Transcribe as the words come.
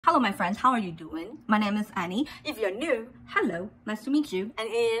Hello my friends, how are you doing? My name is Annie. If you're new, hello, nice to meet you. And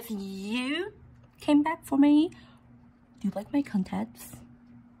if you came back for me, do you like my contents?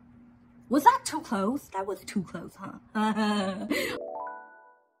 Was that too close? That was too close, huh?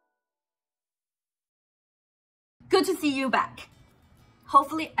 Good to see you back.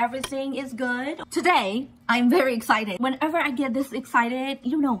 Hopefully everything is good. Today, I'm very excited. Whenever I get this excited,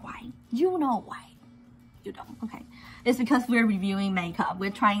 you know why. You know why. You don't, okay. It's because we're reviewing makeup.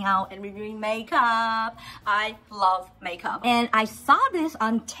 We're trying out and reviewing makeup. I love makeup. And I saw this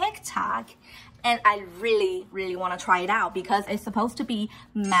on TikTok and I really, really want to try it out because it's supposed to be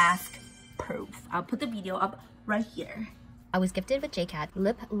mask proof. I'll put the video up right here. I was gifted with J.Cat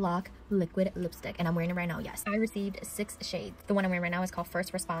Lip Lock Liquid Lipstick, and I'm wearing it right now, yes. I received 6 shades. The one I'm wearing right now is called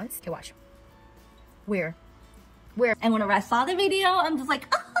First Response. Okay, watch. Where? And whenever I saw the video, I'm just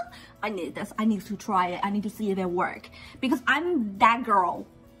like, I need this. I need to try it. I need to see if it works. Because I'm that girl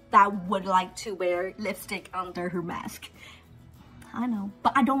that would like to wear lipstick under her mask. I know,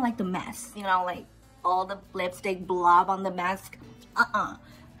 but I don't like the mess. You know, like all the lipstick blob on the mask.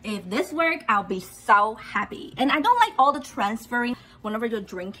 If this works, I'll be so happy. And I don't like all the transferring whenever you're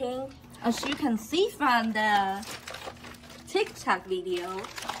drinking. As you can see from the TikTok video,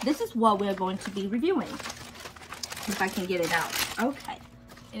 this is what we're going to be reviewing. If I can get it out. Okay.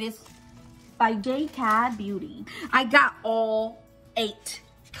 It is by Jcat Beauty. I got all 8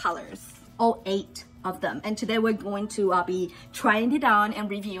 colors. All 8 of them. And today we're going to be trying it on and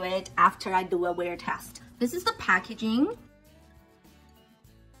review it after I do a wear test. This is the packaging.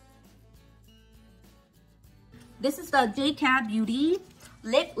 This is the Jcat Beauty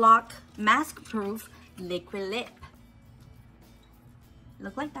Lip Lock Mask Proof Liquid Lip.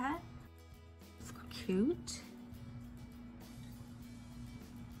 Look like that. It's cute.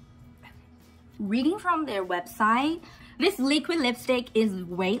 Reading from their website, this liquid lipstick is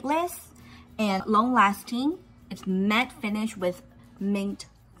weightless and long-lasting. It's matte finish with mint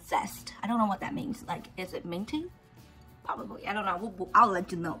zest. I don't know what that means. Like, is it minty? Probably. I don't know. I'll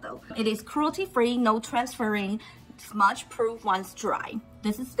let you know though. It is cruelty-free, no transferring, smudge-proof once dry.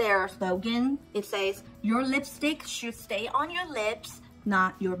 This is their slogan. It says, your lipstick should stay on your lips,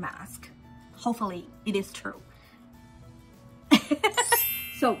 not your mask. Hopefully, it is true.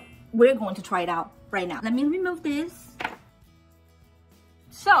 So, we're going to try it out right now. Let me remove this.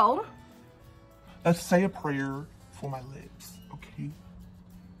 So, let's say a prayer for my lips, okay?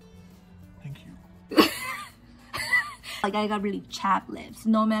 Thank you. Like, I got really chapped lips,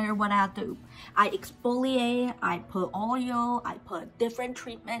 no matter what I do. I exfoliate, I put oil, I put different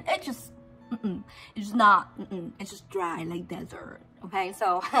treatment. It just, it's not, it's just dry like desert, okay?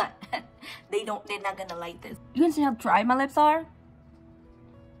 So, they're not gonna like this. You can see how dry my lips are?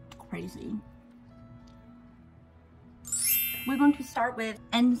 Crazy. We're going to start with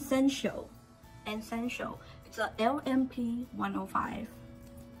Essential. It's a LMP 105.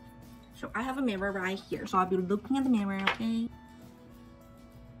 So I have a mirror right here. So I'll be looking at the mirror, okay?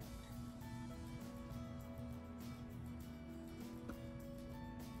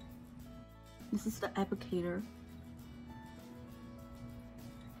 This is the applicator.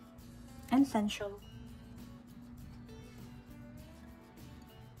 Essential.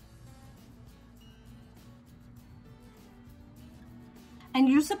 And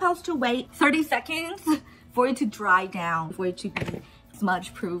you're supposed to wait 30 seconds for it to dry down, for it to be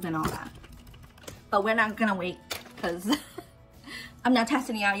smudge proof and all that. But we're not gonna wait because I'm not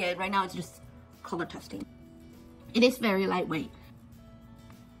testing it out yet. Right now it's just color testing. It is very lightweight.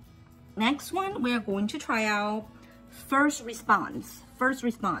 Next one, we're going to try out First Response.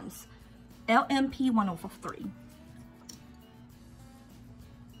 LMP 103.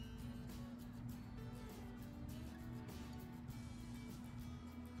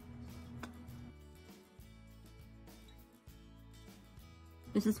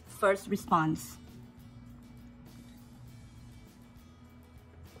 This is First Response.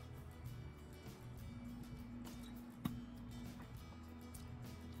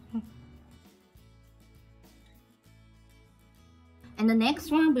 And the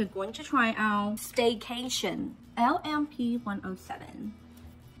next one, we're going to try out Staycation, LMP 107.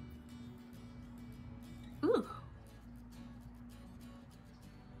 Ooh.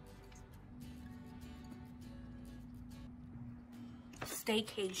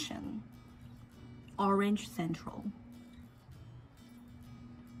 Staycation, Orange Central.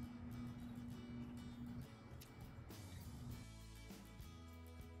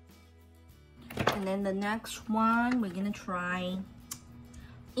 And then the next one, we're gonna try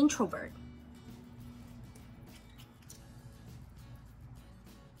Introvert.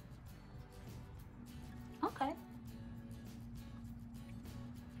 Okay.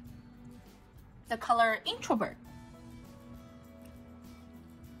 the color Introvert.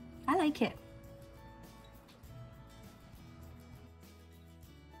 I like it.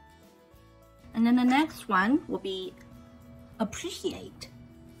 And then the next one will be Appreciate.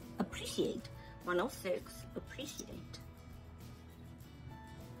 Appreciate. 106. Appreciate.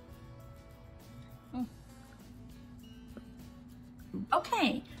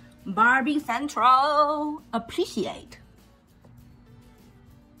 Okay. Barbie Central. Appreciate.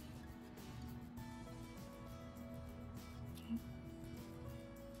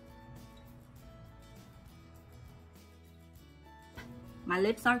 My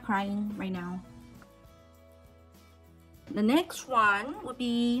lips are crying right now. The next one would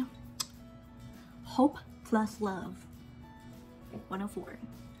be Hope plus Love. 104.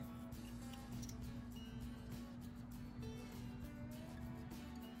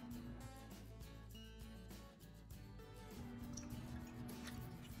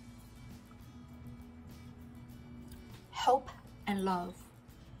 Hope and Love.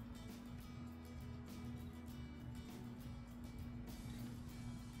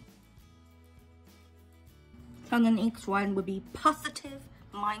 And the next one would be Positive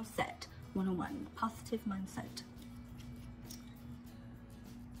Mindset. 101. Positive Mindset.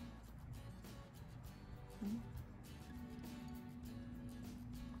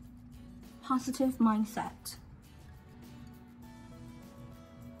 Positive Mindset.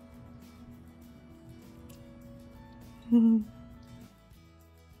 The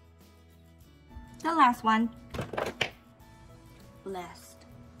last one. Blessed.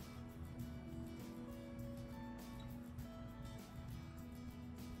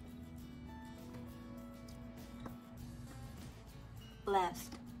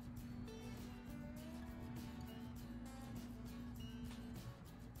 Blessed.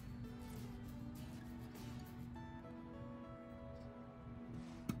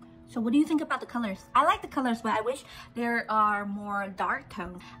 So what do you think about the colors? I like the colors, but I wish there are more dark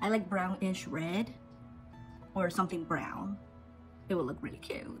tones. I like brownish red or something brown. It will look really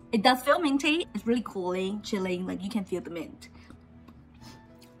cute. It does feel minty. It's really cooling, chilling, like you can feel the mint.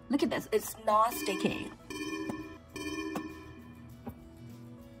 Look at this, it's not sticky.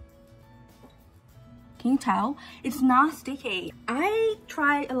 Can you tell? It's not sticky. I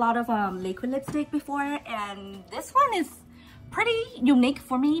tried a lot of liquid lipstick before, and this one is pretty unique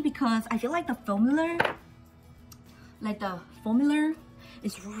for me because I feel like the formula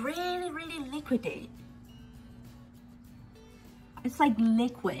is really liquidy. It's like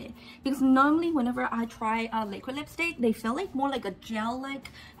liquid, because normally whenever I try a liquid lipstick, they feel like more like a gel-like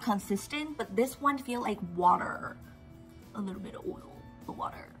consistent, but this one feel like water, a little bit of oil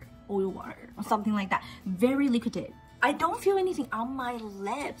water or something like that. Very liquid. I don't feel anything on my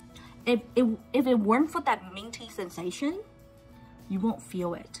lips. If it weren't for that minty sensation, you won't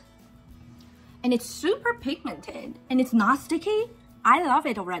feel it. And it's super pigmented and it's not sticky. I love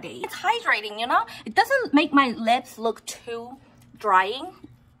it already. It's hydrating, you know? It doesn't make my lips look too drying.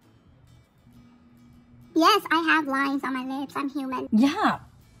 Yes, I have lines on my lips. I'm human. Yeah.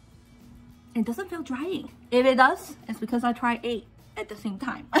 It doesn't feel drying. If it does, it's because I tried 8 at the same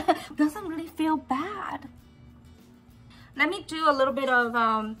time. Doesn't really feel bad. Let me do a little bit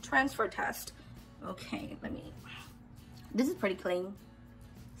of transfer test. Okay, this is pretty clean.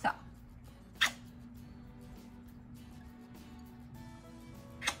 So.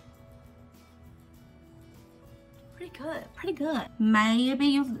 Pretty good. Maybe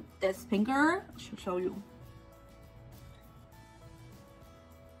use this finger to show you.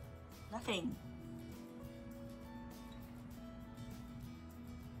 Nothing.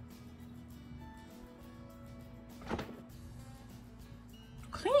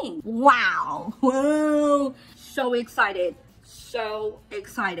 Clean. Wow. Whoa. So excited.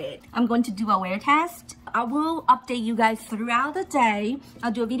 I'm going to do a wear test. I will update you guys throughout the day.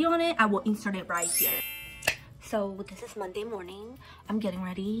 I'll do a video on it. I will insert it right here. So this is Monday morning. I'm getting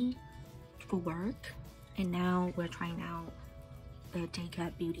ready for work. And now we're trying out the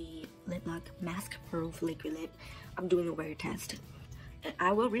J.Cat Beauty Lip Lock Mask Proof Liquid Lip. I'm doing a wear test. And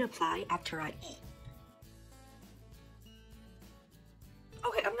I will reapply after I eat.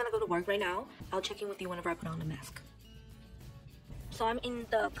 Okay, I'm gonna go to work right now. I'll check in with you whenever I put on the mask. So I'm in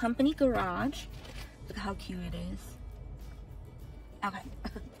the company garage. Look how cute it is. Okay.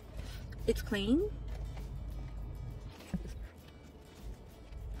 It's clean.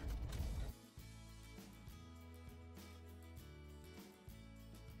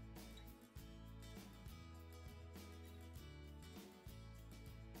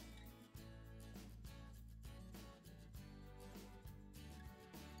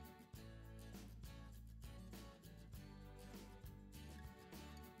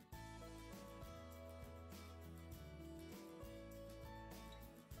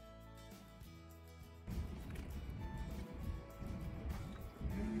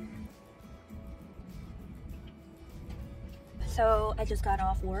 So I just got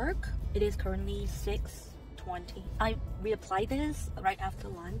off work. It is currently 6:20. I reapplied this right after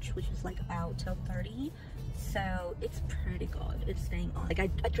lunch, which is like about 12:30. So it's pretty good. It's staying on. Like I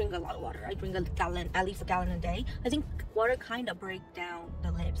drink a lot of water. I drink a gallon, at least a gallon a day. I think water kind of breaks down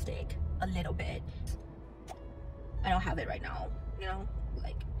the lipstick a little bit. I don't have it right now, you know,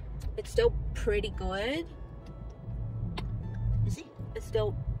 like it's still pretty good. You see, it's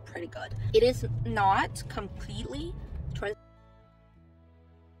still pretty good. It is not completely transfer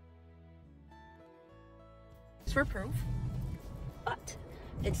proof, but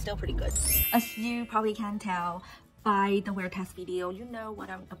it's still pretty good. As you probably can tell by the wear test video, you know what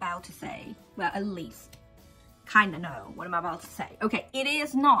I'm about to say. Well, at least kind of know what I'm about to say. Okay, it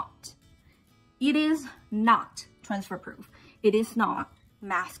is not transfer proof. It is not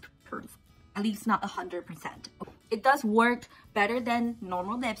mask proof, at least not 100%. It does work better than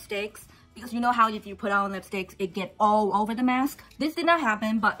normal lipsticks, because you know how if you put on lipsticks, it gets all over the mask. This did not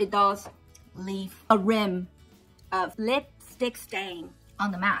happen, but it does leave a rim of lipstick stain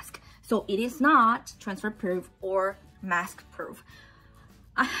on the mask. So it is not transfer proof or mask proof.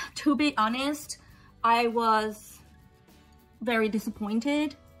 To be honest, I was very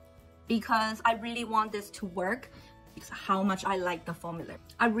disappointed because I really want this to work because how much I like the formula.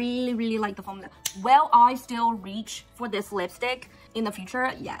 I really like the formula. Will I still reach for this lipstick in the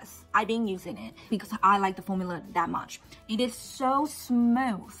future? Yes, I've been using it because I like the formula that much. It is so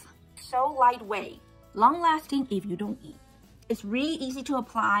smooth, so lightweight, long lasting if you don't eat. It's really easy to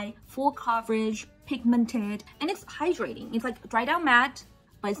apply, full coverage, pigmented, and it's hydrating. It's like dry down matte,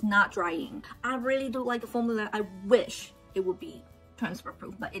 but it's not drying. I really do like the formula. I wish it would be transfer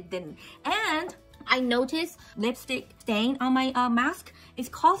proof, but it didn't. And I noticed lipstick stain on my mask is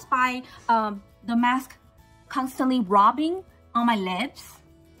caused by the mask constantly rubbing on my lips.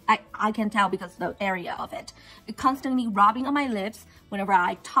 I can tell because the area of it. It constantly rubbing on my lips whenever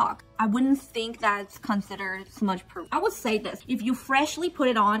I talk. I wouldn't think that's considered smudge proof. I would say this, if you freshly put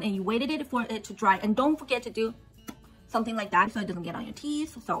it on and you waited it for it to dry, and don't forget to do something like that so it doesn't get on your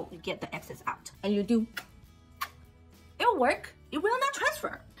teeth, so you get the excess out. And you do, it'll work. It will not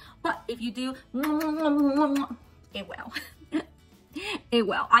transfer. But if you do, it will. It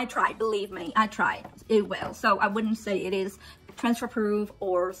will. I tried, believe me, I tried. It will. So I wouldn't say it is transfer proof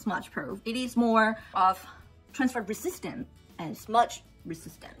or smudge proof. It is more of transfer resistant and smudge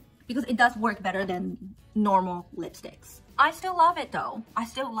resistant because it does work better than normal lipsticks. I still love it though. I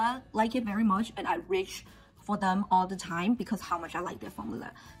still like it very much, and I reach for them all the time because how much I like their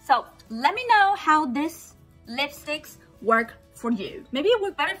formula. So let me know how this lipsticks work for you. Maybe it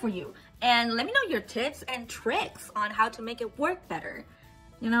worked better for you, and let me know your tips and tricks on how to make it work better,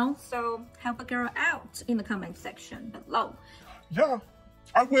 you know. So help a girl out in the comment section below. Yeah,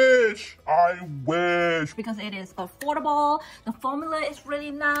 I wish. Because it is affordable, the formula is really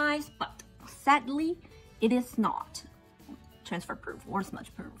nice, but sadly it is not transfer proof or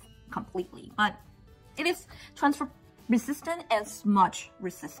smudge proof completely, but it is transfer resistant and smudge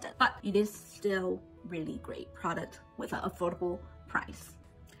resistant, but it is still really great product with an affordable price.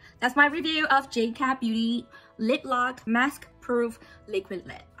 That's my review of J.Cat Beauty Lip Lock Mask Proof Liquid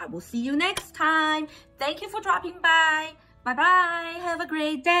Lip. I will see you next time. Thank you for dropping by. Bye bye. Have a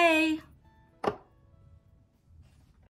great day.